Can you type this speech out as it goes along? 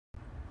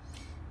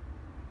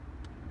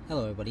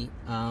Hello everybody.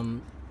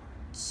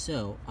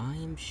 So I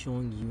am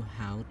showing you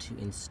how to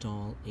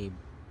install a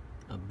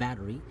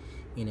battery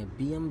in a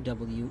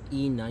BMW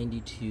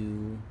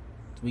E92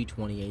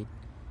 328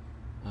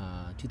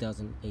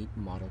 2008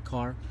 model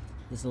car.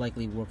 This will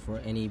likely work for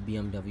any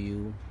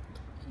BMW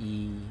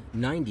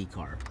E90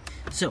 car.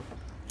 So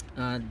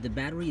the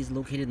battery is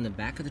located in the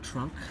back of the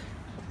trunk,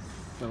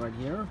 so right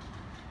here,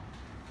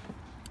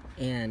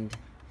 and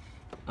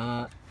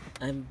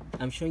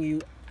I'm showing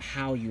you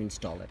how you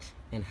install it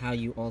and how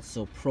you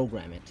also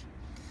program it.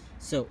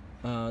 So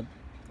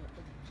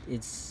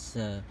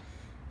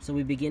so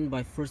we begin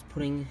by first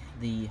putting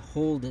the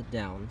hold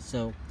down.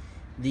 So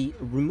the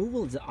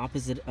removal is the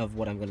opposite of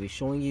what I'm going to be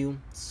showing you,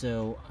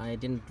 so I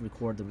didn't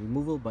record the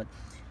removal, but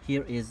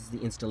here is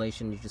the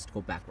installation. You just go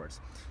backwards.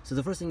 So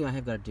the first thing I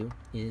have got to do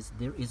is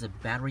there is a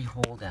battery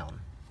hold down.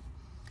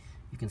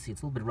 You can see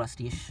it's a little bit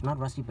rusty-ish, not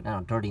rusty, but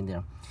dirty in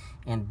there.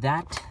 And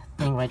that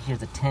thing right here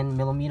is a 10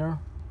 millimeter.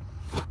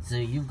 So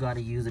you've got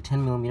to use a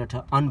 10 millimeter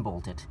to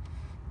unbolt it.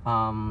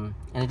 And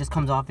it just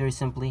comes off very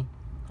simply.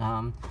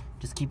 But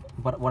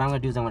what I'm going to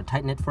do is I'm going to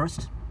tighten it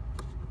first.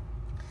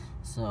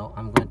 So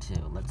I'm going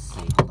to, let's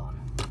see, hold on.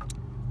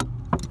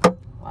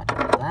 Watch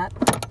out for that.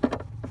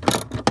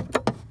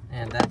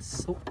 And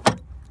that's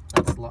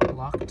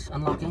locked,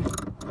 unlocking.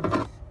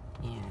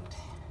 And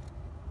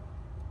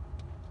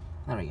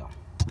there we go.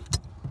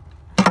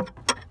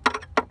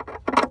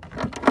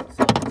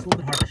 So it's a little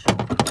bit hard to show.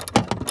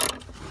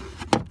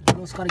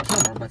 No Scotty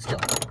Kilmer, but still.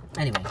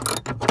 Anyway.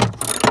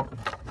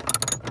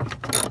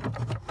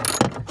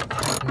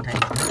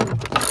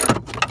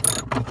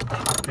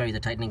 I'll spare you the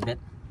tightening bit.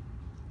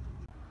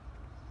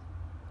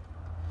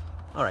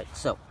 Alright,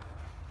 so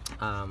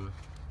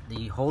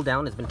the hold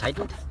down has been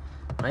tightened,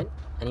 right?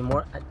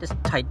 Anymore, just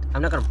tight.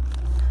 I'm not gonna,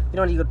 you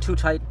don't need to go too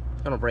tight,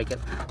 I'm gonna break it.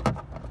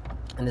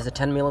 And there's a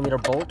 10 millimeter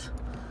bolt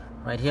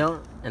right here,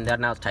 and that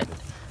now is tightened.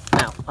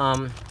 Now,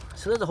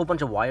 so there's a whole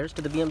bunch of wires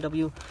to the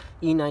BMW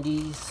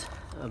E90's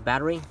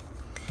battery,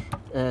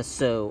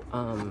 so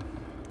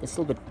it's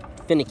a little bit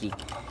finicky.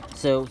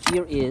 So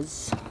here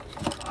is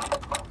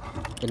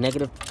the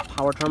negative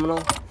power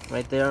terminal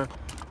right there,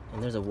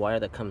 and there's a wire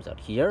that comes out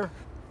here,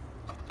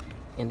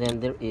 and then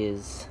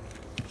there's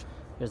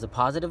a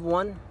positive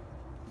one,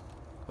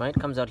 right,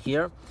 comes out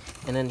here,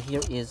 and then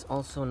here is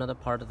also another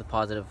part of the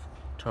positive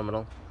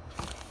terminal,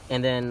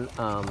 and then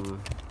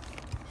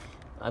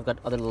I've got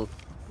other little,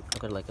 I've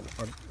got like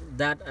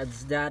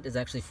that is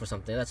actually for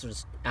something. That's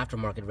just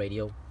aftermarket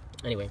radio.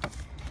 Anyway,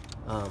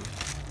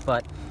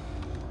 but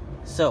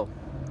so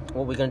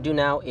what we're going to do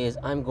now is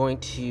I'm going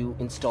to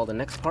install the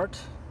next part.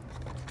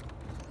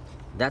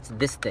 That's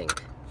this thing.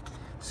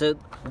 So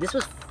this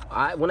was,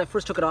 when I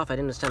first took it off, I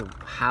didn't understand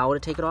how to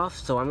take it off.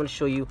 So I'm going to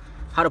show you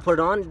how to put it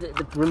on.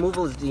 The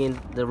removal is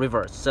the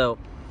reverse. So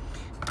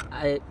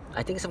I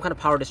think it's some kind of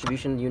power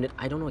distribution unit.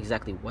 I don't know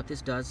exactly what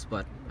this does,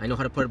 but I know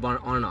how to put it on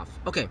and off.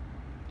 Okay,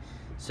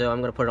 so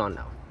I'm going to put it on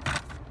now.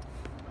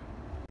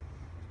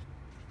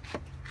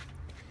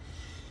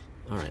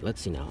 All right,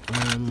 let's see now.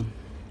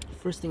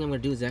 First thing I'm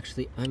going to do is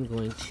actually I'm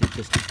going to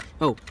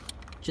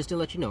just to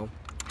let you know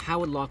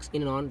how it locks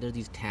in and on. There's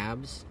these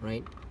tabs,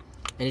 right?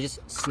 And it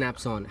just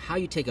snaps on. How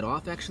you take it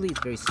off, actually, it's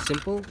very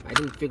simple. I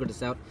didn't figure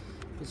this out.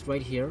 It's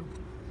right here.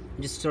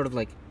 You just sort of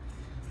like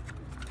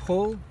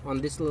pull on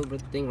this little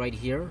bit thing right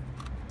here,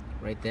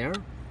 right there,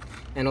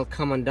 and it'll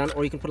come undone.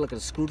 Or you can put like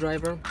a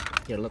screwdriver.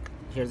 Here, look.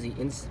 Here's the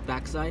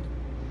back side.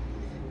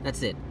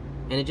 That's it.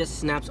 And it just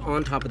snaps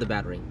on top of the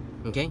battery.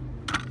 Okay?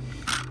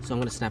 So I'm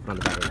going to snap it on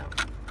the battery now.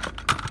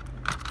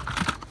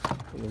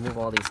 Remove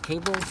all these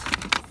cables.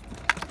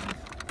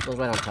 It goes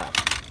right on top.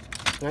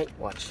 Right?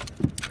 Watch.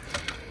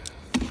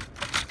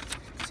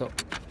 So,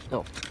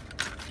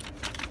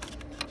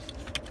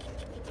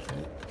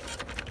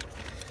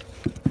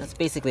 that's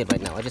basically it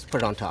right now. I just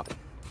put it on top.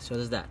 So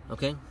there's that.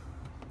 Okay?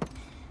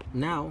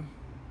 Now,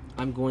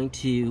 I'm going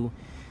to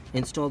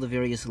install the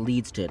various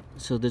leads to it.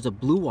 So there's a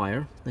blue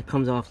wire that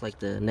comes off like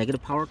the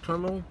negative power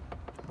terminal.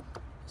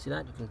 See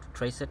that? You can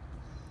trace it.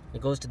 It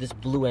goes to this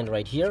blue end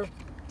right here.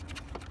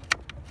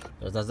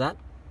 It does that.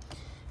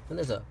 And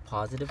there's a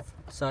positive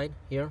side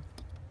here.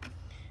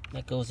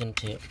 That goes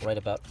into right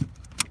about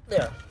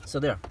there. So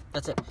there,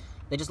 that's it.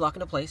 They just lock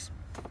into place.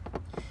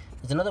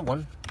 There's another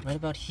one right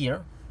about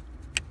here.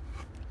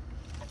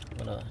 I'm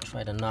gonna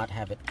try to not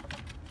have it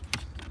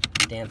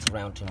dance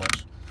around too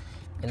much.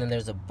 And then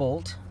there's a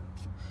bolt,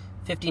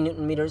 50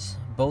 Newton meters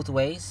both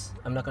ways.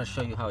 I'm not gonna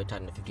show you how I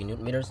tighten the 50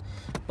 Newton meters,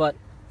 but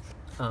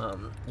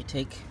you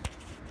take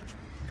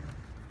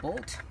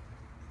bolt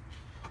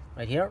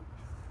right here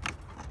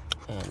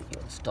and you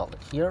install it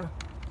here.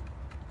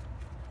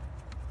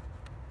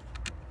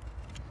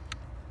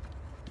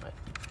 Right.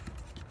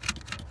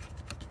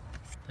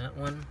 That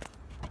one.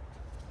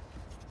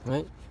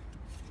 Right.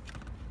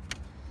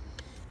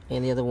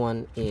 And the other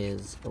one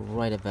is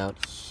right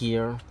about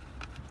here.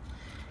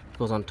 It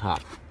goes on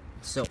top.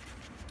 So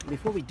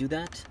before we do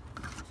that,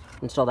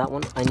 install that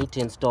one, I need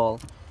to install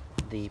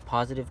the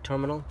positive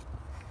terminal.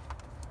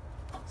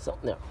 So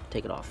there,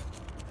 take it off.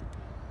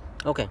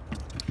 Okay,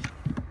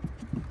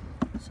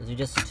 So you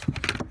just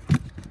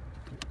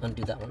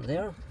undo that one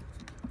there.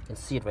 You can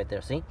see it right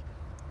there, see?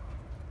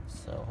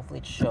 So hopefully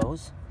it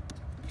shows.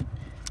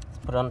 Let's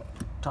put it on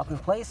top in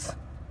place.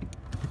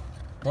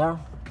 There.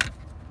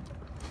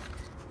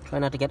 Try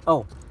not to get,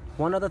 oh,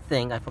 one other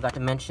thing I forgot to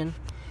mention.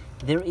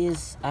 There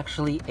is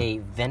actually a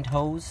vent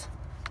hose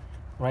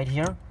right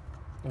here.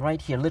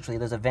 Right here, literally,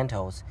 there's a vent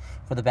hose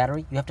for the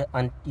battery. You have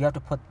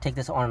to take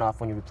this on and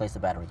off when you replace the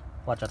battery.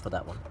 Watch out for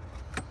that one.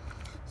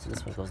 So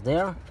this one goes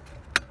there.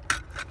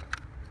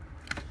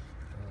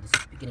 Oh, this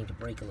is beginning to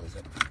break a little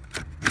bit.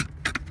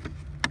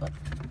 But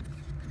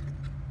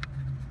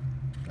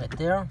right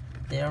there,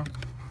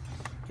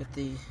 get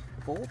the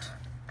bolt.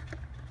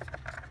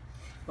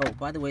 Oh,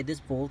 by the way, this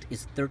bolt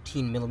is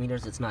 13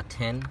 millimeters. It's not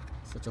 10,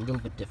 so it's a little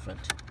bit different.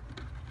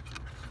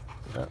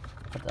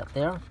 Put that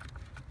there.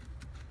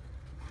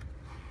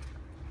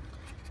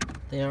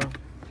 There.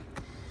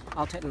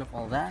 I'll tighten up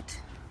all that.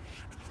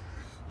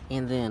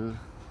 And then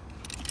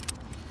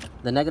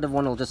the negative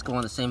one will just go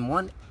on the same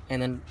one,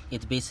 and then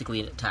it's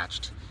basically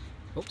attached.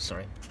 Oops,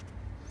 sorry.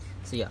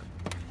 So yeah,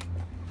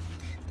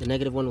 the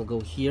negative one will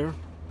go here.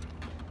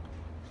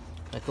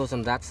 That goes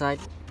on that side.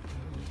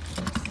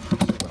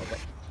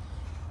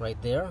 Right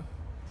there.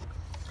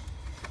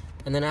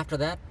 And then after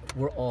that,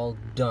 we're all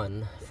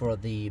done for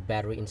the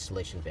battery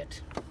installation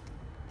bit.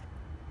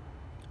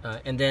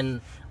 And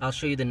then I'll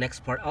show you the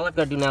next part. All I've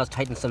got to do now is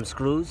tighten some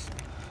screws.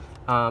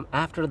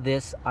 After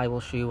this, I will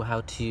show you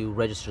how to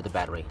register the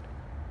battery.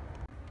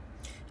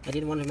 I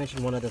did want to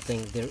mention one other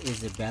thing. There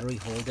is a battery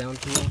hold down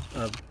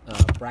tool,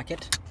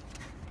 bracket.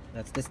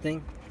 That's this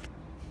thing.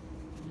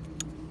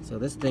 So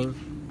this thing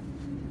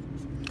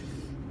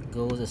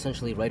goes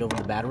essentially right over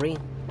the battery,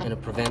 and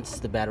it prevents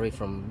the battery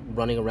from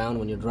running around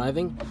when you're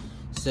driving.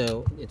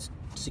 So it's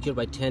secured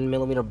by 10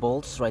 millimeter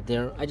bolts right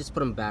there. I just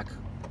put them back.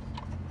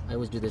 I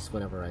always do this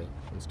whenever I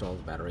install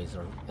the batteries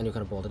or any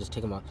kind of bolt. I just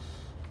take them out.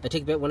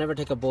 Whenever I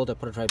take a bolt, I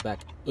put it right back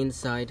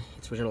inside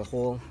its original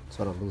hole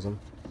so I don't lose them.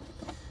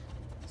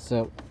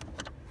 So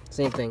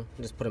same thing,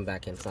 just put them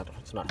back in. It's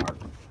not hard.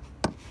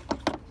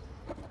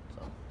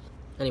 So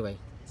anyway,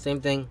 same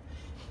thing.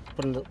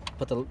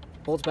 Put the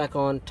bolts back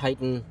on,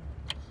 tighten,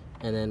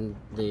 and then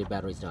the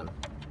battery's done.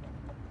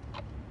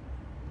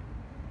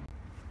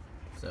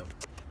 So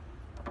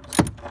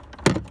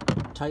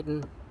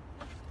tighten,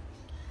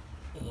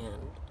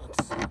 and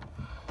let's see.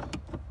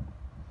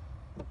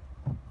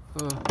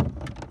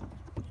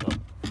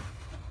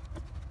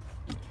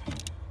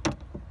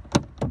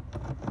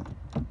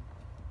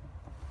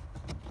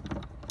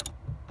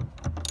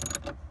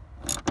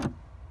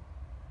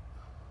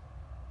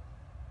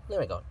 There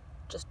we go.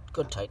 Just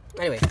good tight.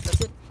 Anyway,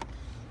 that's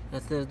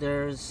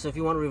it. So if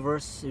you want to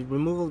reverse,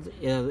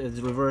 it's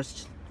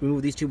reversed.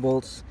 Remove these two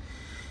bolts.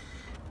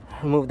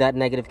 Remove that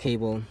negative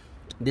cable.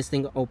 This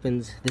thing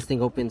opens.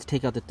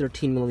 Take out the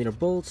 13 millimeter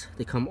bolts.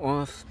 They come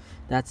off.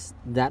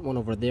 That one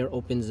over there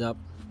opens up.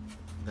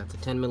 That's a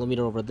 10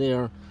 millimeter over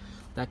there.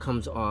 That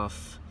comes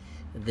off.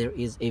 There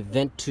is a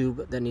vent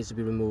tube that needs to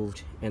be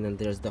removed, and then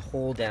there's the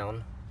hole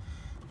down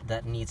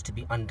that needs to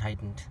be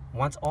untightened.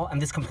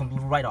 And this comes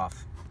completely right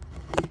off.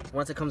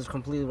 Once it comes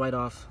completely right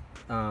off,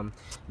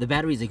 the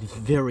battery is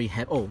very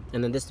heavy. Oh,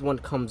 and then this one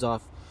comes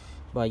off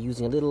by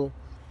using a little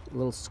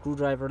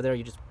screwdriver there.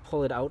 You just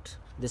pull it out.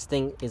 This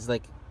thing is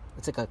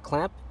it's like a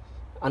clamp.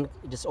 It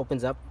just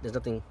opens up. There's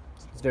nothing.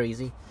 It's very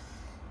easy.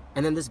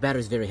 And then this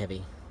battery is very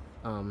heavy.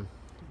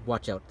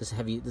 Watch out. This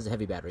is a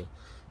heavy battery.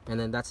 And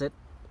then that's it.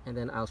 And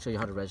then I'll show you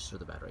how to register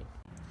the battery.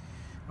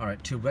 All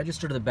right. To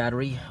register the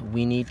battery,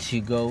 we need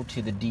to go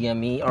to the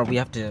DME, or we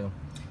have to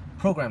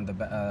program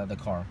the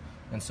car.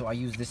 And so I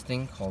use this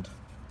thing called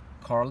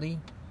Carly,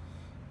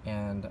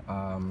 and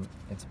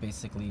it's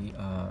basically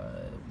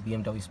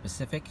BMW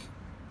specific.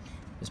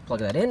 Just plug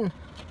that in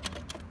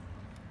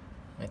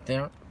right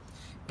there,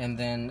 and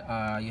then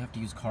you have to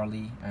use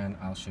Carly, and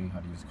I'll show you how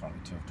to use Carly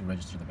to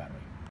register the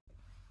battery.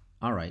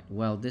 All right,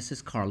 well, this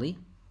is Carly,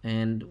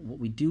 and what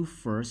we do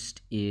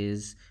first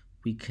is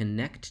we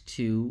connect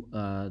to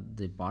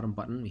the bottom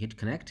button. We hit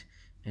connect,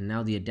 and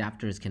now the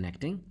adapter is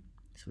connecting,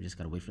 so we just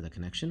got to wait for the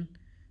connection.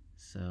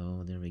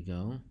 So there we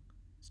go,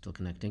 still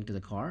connecting to the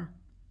car.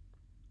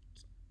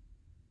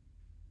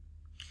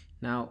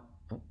 Now,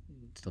 oh,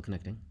 still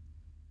connecting.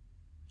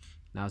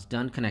 Now it's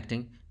done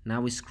connecting. Now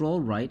we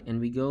scroll right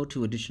and we go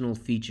to additional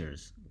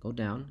features. Go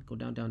down,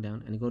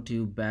 and go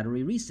to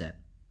battery reset.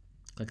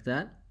 Click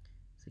that,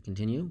 say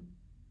continue,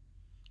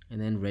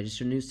 and then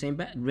register new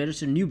battery.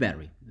 Register new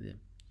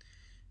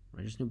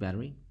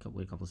battery.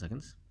 Wait a couple of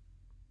seconds.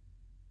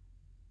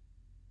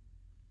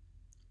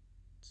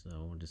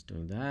 So we're just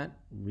doing that.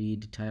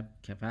 Read type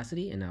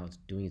capacity, and now it's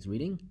doing its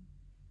reading.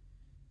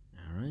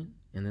 All right,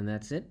 and then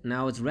that's it.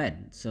 Now it's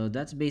red. So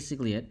that's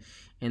basically it.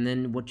 And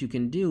then what you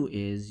can do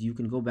is you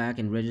can go back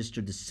and register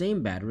the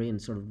same battery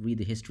and sort of read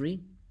the history.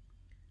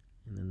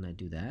 And then I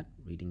do that,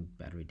 reading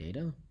battery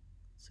data,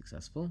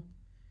 successful.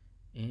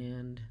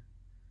 And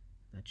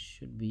that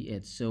should be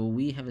it. So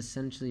we have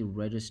essentially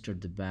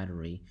registered the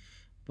battery,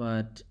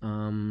 but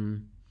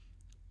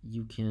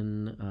you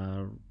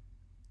can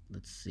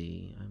let's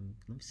see.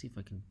 Let me see if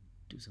I can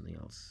do something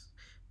else.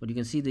 But you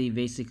can see the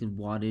basic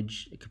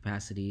wattage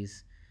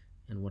capacities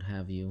and what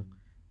have you.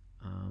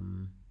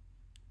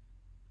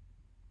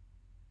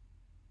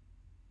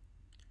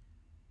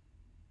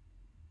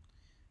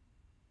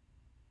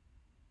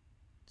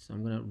 So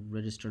I'm gonna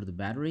register the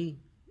battery,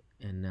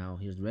 and now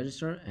here's the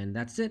register, and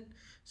that's it.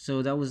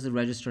 So that was the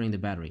registering the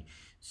battery.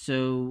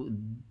 So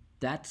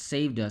that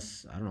saved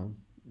us, I don't know,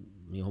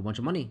 a whole bunch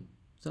of money.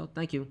 So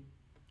thank you.